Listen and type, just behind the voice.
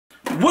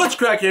What's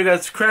cracking, you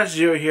guys? Crash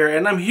Zero here,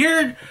 and I'm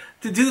here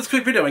to do this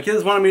quick video. My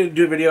kids wanted me to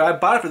do a video. I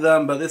bought it for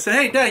them, but they said,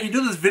 "Hey, Dad, you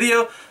do this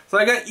video." So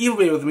I got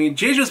Ebook with me.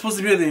 JJ was supposed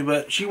to be with me,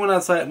 but she went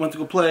outside and went to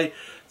go play.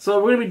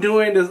 So we're gonna be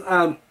doing this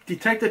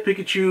Detective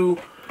Pikachu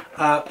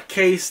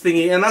case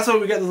thingy, and that's why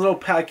we got this little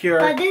pack here.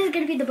 But this is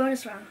gonna be the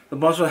bonus round. The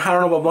bonus round. I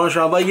don't know about bonus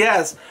round, but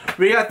yes,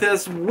 we got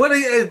this. What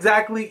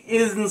exactly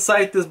is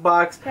inside this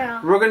box?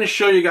 Yeah. We're gonna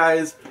show you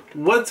guys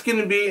what's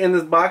gonna be in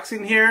this box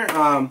in here.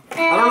 I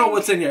don't know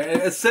what's in here.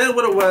 It said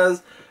what it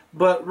was,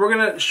 but we're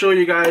gonna show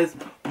you guys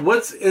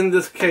what's in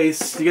this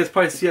case. You guys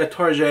probably see at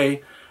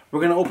Target.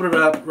 We're gonna open it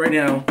up right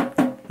now.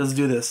 Let's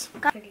do this.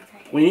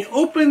 When you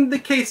open the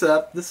case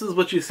up, this is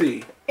what you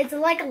see. It's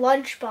like a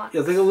lunchbox.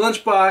 Yeah, it's like a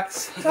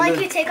lunchbox. So like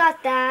you take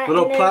out that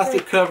little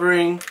plastic like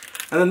covering,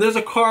 and then there's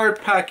a card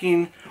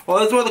packing. Well,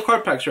 that's where the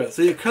card packs are at.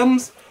 So it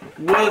comes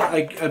with,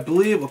 I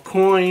believe, a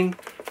coin,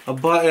 a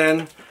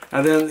button,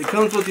 and then it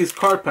comes with these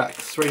card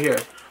packs right here.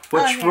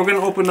 Which we're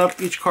gonna open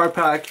up each card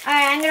pack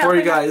for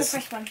you guys. The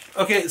first one.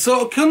 Okay,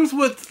 so it comes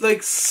with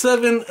like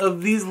 7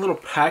 of these little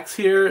packs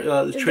here.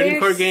 The trading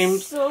card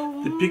games, the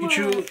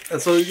Pikachu,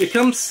 and so it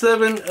comes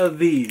 7 of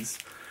these.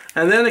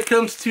 And then it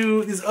comes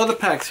to these other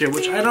packs here,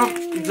 which I'm not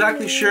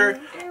exactly sure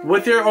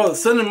what they're. Oh,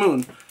 Sun and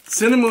Moon.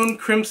 Sun and Moon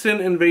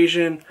Crimson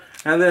Invasion,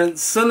 and then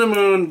Sun and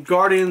Moon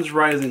Guardians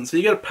Rising. So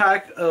you get a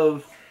pack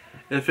of,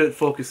 if it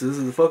focuses,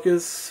 is it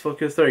focus?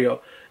 Focus, there you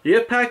go. You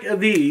get a pack of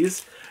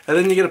these, and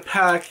then you get a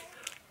pack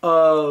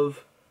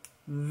of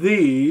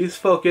these.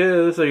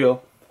 Focus, there you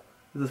go.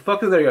 This is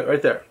focus, there you go,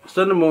 right there.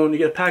 Sun and Moon, you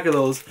get a pack of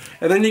those.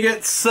 And then you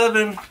get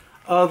 7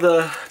 of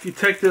the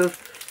Detective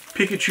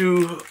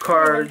Pikachu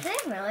cards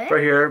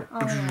right here,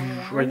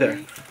 right there.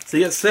 So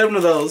you get 7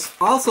 of those.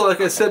 Also,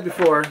 like I said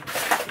before,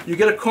 you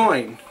get a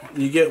coin.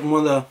 You get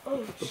one of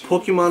the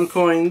Pokemon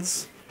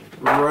coins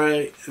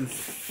right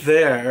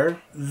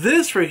there.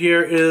 This right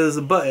here is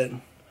a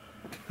button.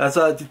 That's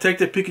a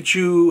Detective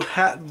Pikachu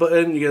hat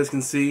button. You guys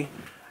can see.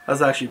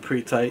 That's actually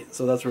pretty tight,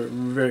 so that's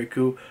very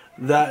cool.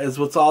 That is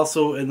what's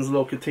also in this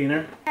little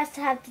container. It has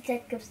to have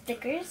detective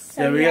stickers.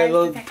 So yeah, we got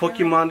little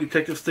Pokemon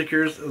detective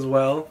stickers as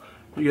well.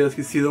 You guys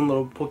can see them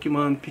little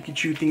Pokemon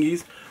Pikachu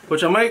thingies,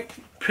 which I might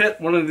pit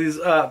one of these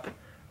up.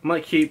 I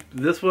might keep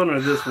this one or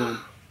this one.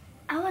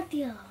 I want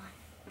the other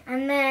one.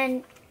 And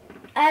then,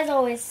 as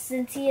always,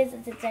 since he is a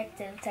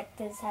detective,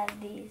 detectives have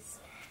these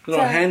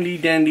little handy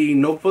dandy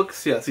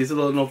notebooks. Yeah, see, it's a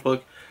little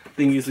notebook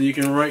thingy, so you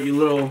can write your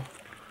little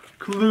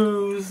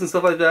clues and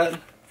stuff like that.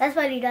 That's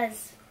what he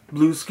does.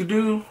 Blue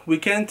Skidoo, we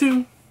can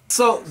too.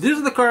 So these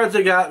are the cards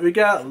I got. We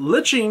got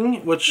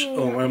Liching, which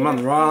I'm on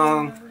the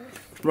wrong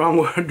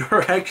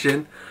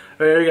direction.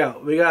 There we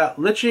go. We got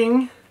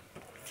Liching.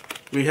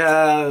 We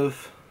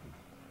have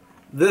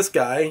this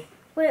guy.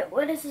 Wait,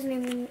 what is his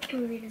name?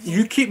 Can we read his name?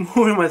 You keep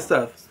moving my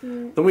stuff.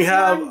 Then we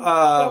have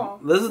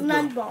this is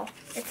Nunball.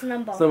 It's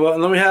Nunball. So,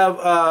 and then we have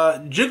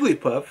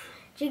Jigglypuff.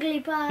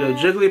 Jigglypuff. Yeah,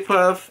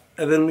 Jigglypuff,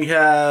 and then we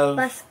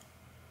have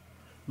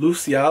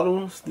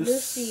Luciano.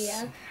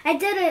 Lucia. I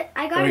did it.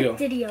 I got a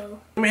Didio.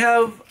 We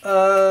have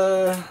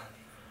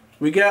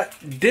we got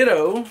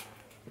Ditto,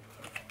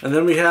 and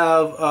then we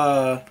have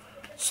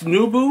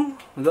Snoobu.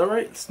 Is that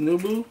right?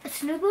 Snoobu.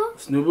 Snoobu?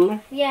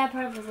 Snoobu. Yeah,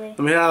 probably.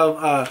 And we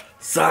have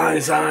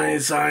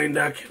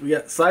Psyduck. We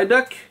got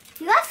Psyduck.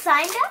 You got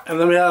Psyduck? And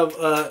then we have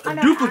a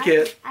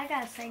duplicate. I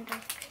got a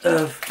Psyduck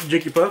Of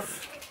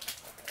Jigglypuff.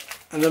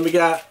 And then we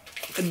got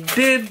a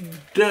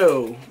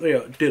Ditto. There you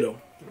go,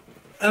 Ditto.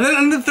 And then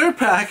in the third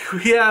pack,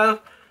 we have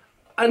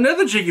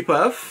another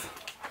Jigglypuff.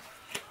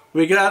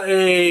 We got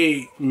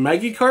a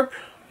Magikarp.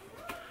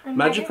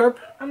 Magikarp.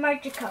 A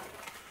Magikarp.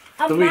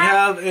 Then we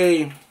have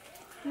a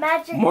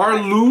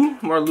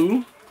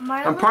Marlu.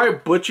 I'm probably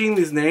butchering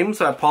these names,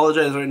 so I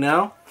apologize right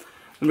now.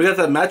 And we got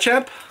that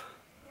Machamp.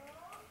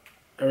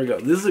 There we go.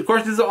 This is, of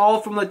course, these are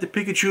all from like the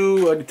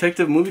Pikachu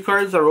detective movie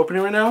cards that are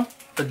opening right now.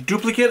 A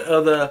duplicate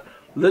of the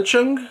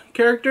Lichung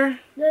character.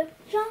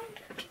 Lichung.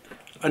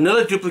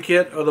 Another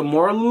duplicate of the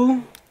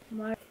Marlu.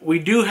 We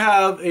do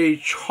have a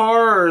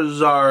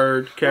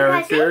Charizard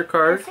character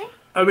card.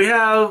 And we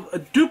have a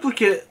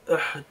duplicate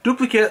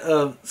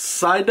of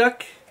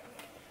Psyduck.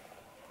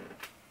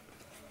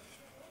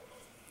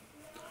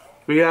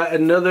 We got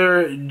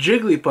another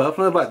Jigglypuff.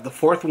 I'm about the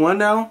 4th one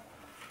now.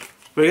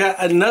 We got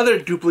another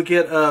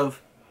duplicate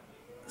of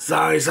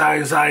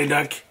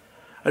Psyduck.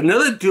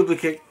 Another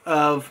duplicate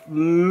of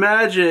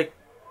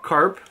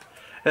Magikarp.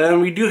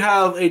 And we do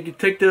have a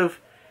Detective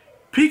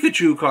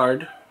Pikachu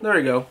card. There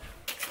we go.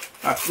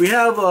 We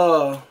have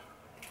a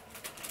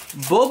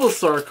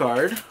Bulbasaur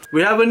card.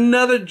 We have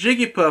another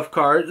Jigglypuff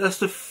card. That's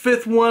the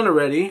 5th one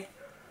already.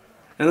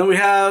 And then we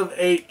have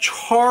a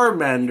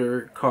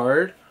Charmander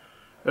card.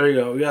 There you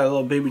go. We got a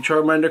little baby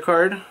Charmander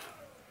card.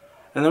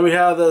 And then we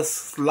have the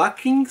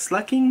Slacking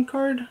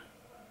card.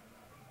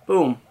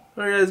 Boom.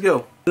 There you guys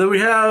go. And then we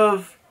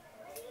have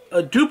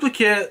a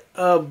duplicate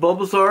of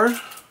Bulbasaur.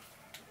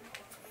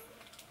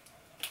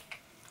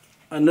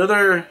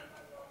 Another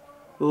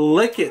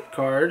Lickit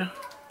card.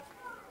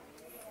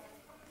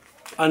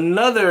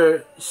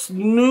 Another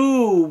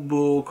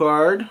Snoobu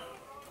card.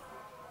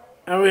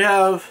 And we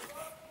have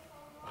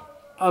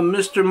a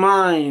Mr.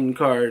 Mime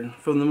card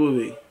from the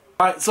movie.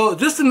 Alright, so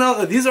just to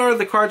know, these are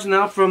the cards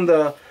now from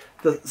the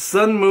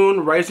Sun,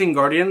 Moon, Rising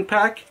Guardian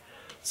pack.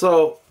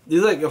 So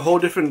these are like a whole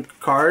different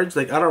cards.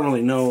 Like I don't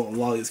really know a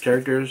lot of these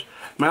characters.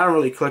 I mean, I don't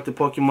really collect the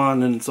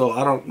Pokemon, and so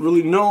I don't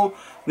really know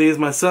these.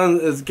 My son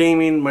is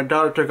gaming, my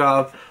daughter took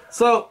off.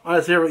 So,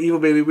 alright, so here with Evil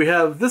Baby, we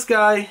have this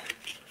guy,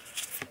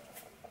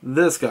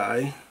 this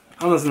guy.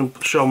 I'm just going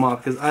to show them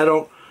off because I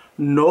don't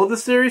know the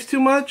series too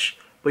much,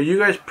 but you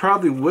guys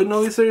probably would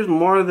know these series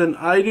more than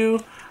I do.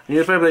 And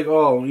you're probably like,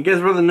 oh, you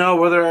guys really know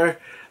whether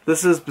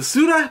this is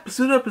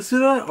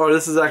Basuda, or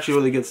this is actually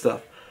really good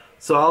stuff.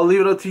 So I'll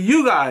leave it up to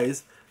you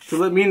guys to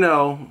let me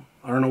know.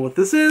 I don't know what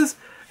this is,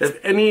 if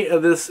any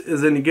of this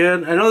is any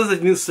good. I know there's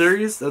a new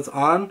series that's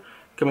on,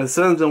 because my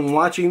son's been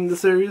watching the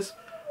series.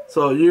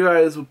 So you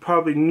guys will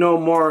probably know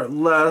more or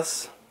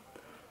less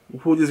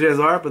who these guys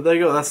are. But there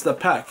you go, that's the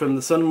pack from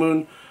the Sun,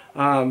 Moon,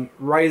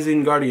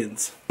 Rising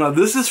Guardians. Now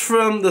this is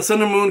from the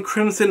Sun and Moon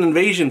Crimson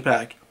Invasion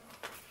pack.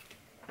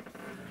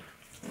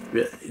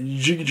 Yeah,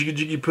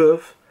 Jigglypuff.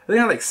 I think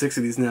I have like 6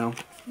 of these now.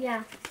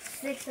 Yeah,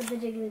 6 of the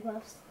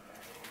Jigglypuffs.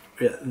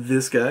 Yeah,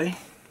 this guy.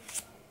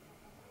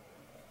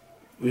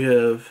 We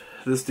have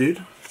this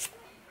dude.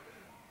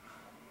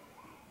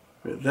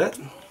 We have that.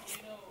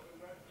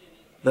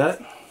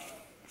 That.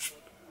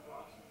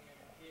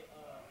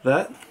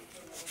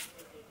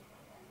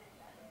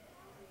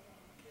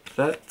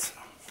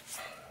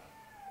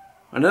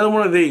 Another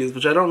one of these,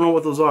 which I don't know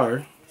what those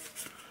are.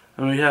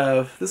 And we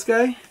have this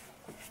guy.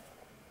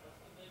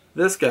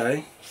 This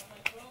guy.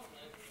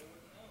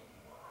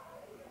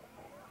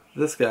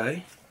 This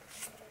guy.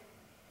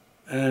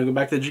 And go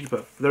back to the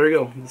Jigglypuff. There we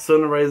go. The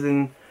Sun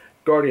Rising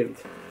Guardians.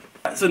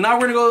 So now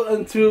we're going to go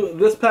into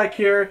this pack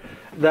here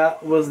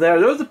that was there.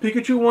 There was a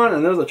Pikachu one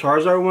and there was a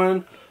Charizard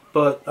one.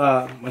 But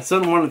my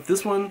son wanted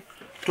this one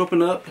to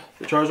open up,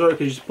 the Charizard,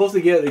 because you're supposed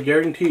to get a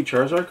guaranteed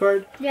Charizard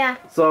card. Yeah.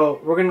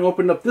 So we're going to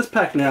open up this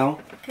pack now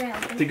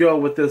to go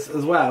with this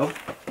as well.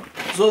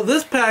 So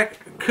this pack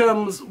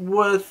comes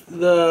with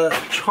the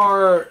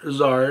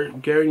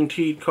Charizard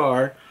guaranteed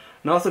card.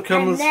 And also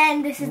comes and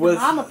then this is with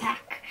the Mama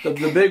pack.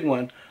 The big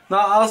one. Now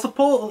I was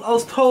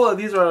told that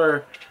these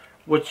are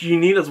what you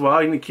need as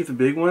well. You need to keep the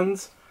big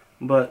ones.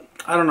 But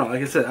I don't know.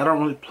 Like I said, I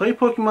don't really play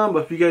Pokemon.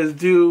 But if you guys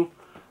do,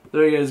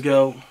 there you guys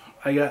go.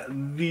 I got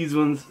these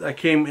ones that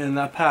came in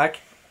that pack.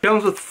 It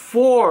comes with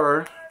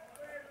 4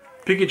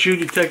 Pikachu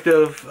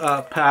Detective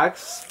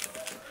packs.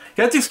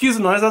 You have to excuse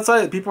the noise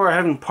outside. People are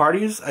having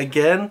parties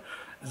again.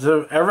 There's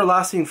an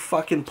everlasting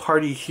fucking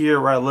party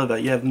here where I live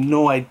at. You have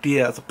no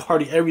idea. It's a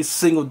party every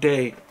single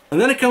day. And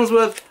then it comes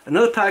with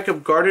another pack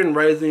of Guardian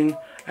Rising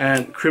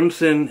and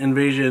Crimson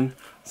Invasion.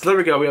 So there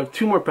we go. We have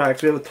 2 more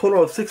packs. We have a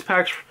total of 6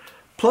 packs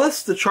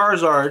plus the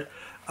Charizard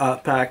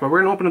pack. But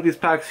we're going to open up these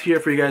packs here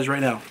for you guys right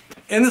now.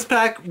 In this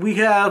pack, we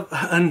have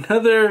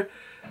another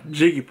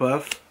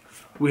Jigglypuff.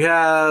 We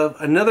have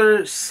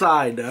another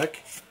Psyduck.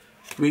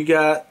 We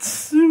got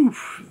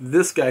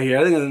this guy here.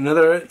 I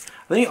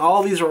think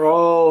all these are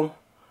all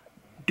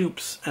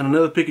dupes and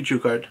another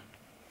Pikachu card.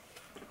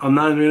 I'm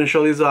not even going to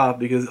show these off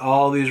because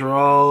all these are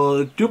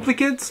all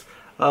duplicates.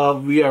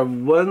 We are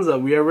ones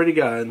that we already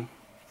got.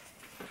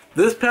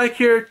 This pack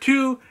here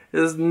too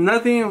is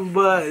nothing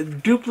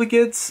but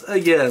duplicates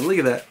again. Look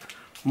at that.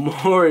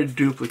 More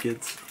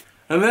duplicates.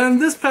 And then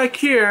this pack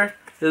here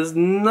is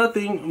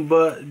nothing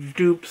but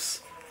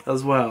dupes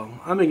as well.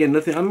 I'm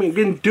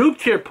getting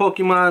duped here,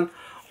 Pokemon.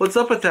 What's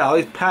up with that? All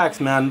these packs,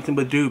 man. Nothing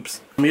but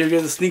dupes. I'm here to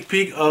get a sneak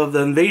peek of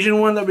the Invasion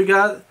one that we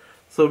got.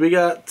 So we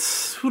got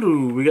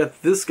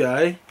this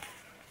guy.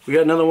 We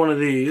got another one of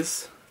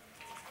these.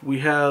 We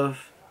have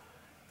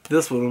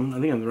this one. I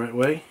think I'm the right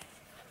way.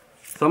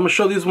 So I'm going to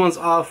show these ones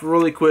off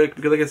really quick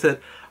because like I said,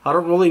 I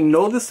don't really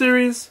know the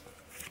series,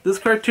 this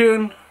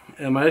cartoon,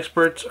 and my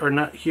experts are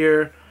not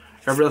here.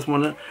 Everybody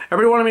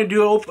wanted me to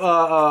do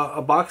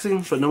a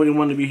boxing, but nobody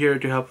wanted to be here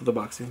to help with the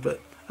boxing. But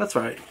that's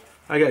right.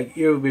 I got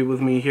Ebook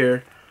with me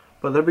here.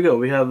 But there we go.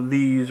 We have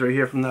these right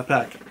here from that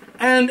pack.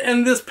 And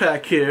in this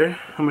pack here,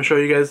 I'm gonna show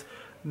you guys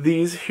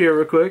these here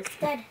real quick.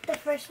 Dad, the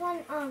first one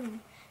is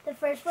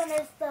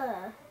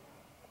the.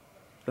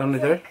 Down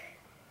right there.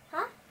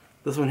 Huh?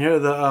 This one here,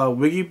 the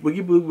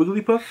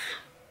Wigglypuff.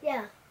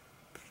 Yeah.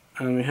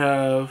 And we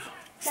have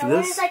that this.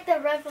 One is like the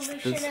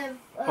revolution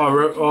of.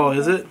 Oh,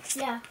 is it?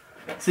 Yeah.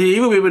 See,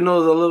 even we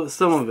knows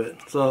some of it.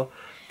 So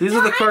these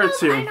are the cards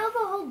here. I know the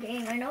whole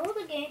game. I know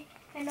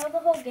the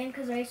whole game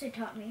because Racer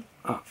taught me.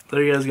 Oh,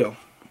 there you guys go.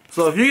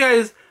 So if you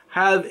guys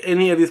have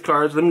any of these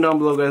cards, let me know down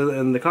below, guys,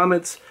 in the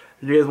comments.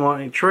 If you guys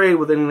want a trade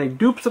with any like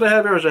dupes that I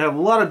have here, which I have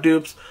a lot of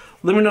dupes,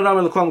 let me know down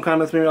in the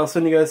comments. Maybe I'll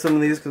send you guys some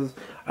of these because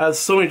I have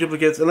so many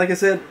duplicates. And like I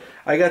said,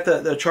 I got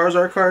the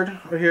Charizard card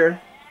right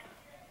here.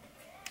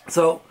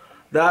 So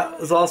that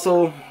is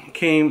also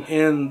came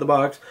in the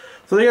box.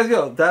 So there you guys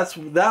go. That's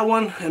that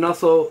one and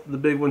also the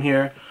big one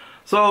here.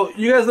 So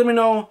you guys let me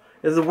know,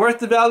 is it worth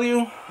the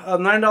value of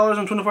 $9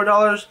 and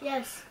 $24?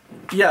 Yes.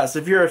 Yes,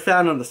 if you're a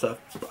fan of the stuff.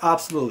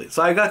 Absolutely.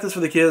 So I got this for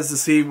the kids to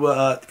see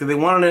what, because they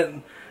wanted it.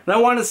 And And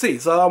I wanted to see,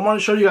 so I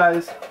want to show you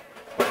guys.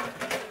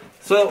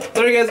 So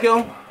there you guys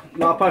go.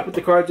 Now I'll probably put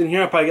the cards in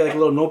here. I'll probably get like a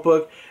little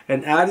notebook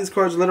and add these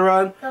cards later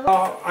on.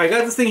 I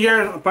got this thing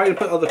here. I'm probably going to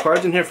put all the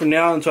cards in here for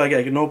now until I get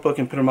like a notebook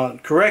and put them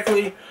out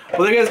correctly.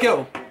 Well, there you guys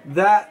go.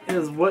 That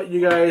is what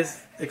you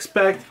guys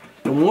expect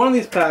in one of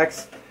these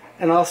packs,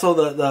 and also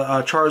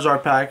the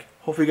Charizard pack.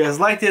 Hopefully you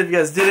guys liked it. If you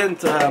guys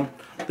didn't,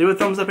 leave a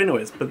thumbs up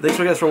anyways. But thanks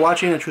for guys for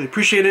watching. I truly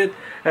appreciate it.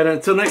 And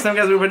until next time,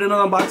 guys, we'll do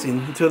another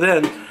unboxing. Until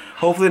then,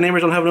 hopefully the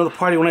neighbors don't have another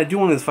party when I do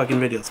one of these fucking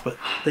videos. But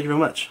thank you very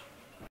much.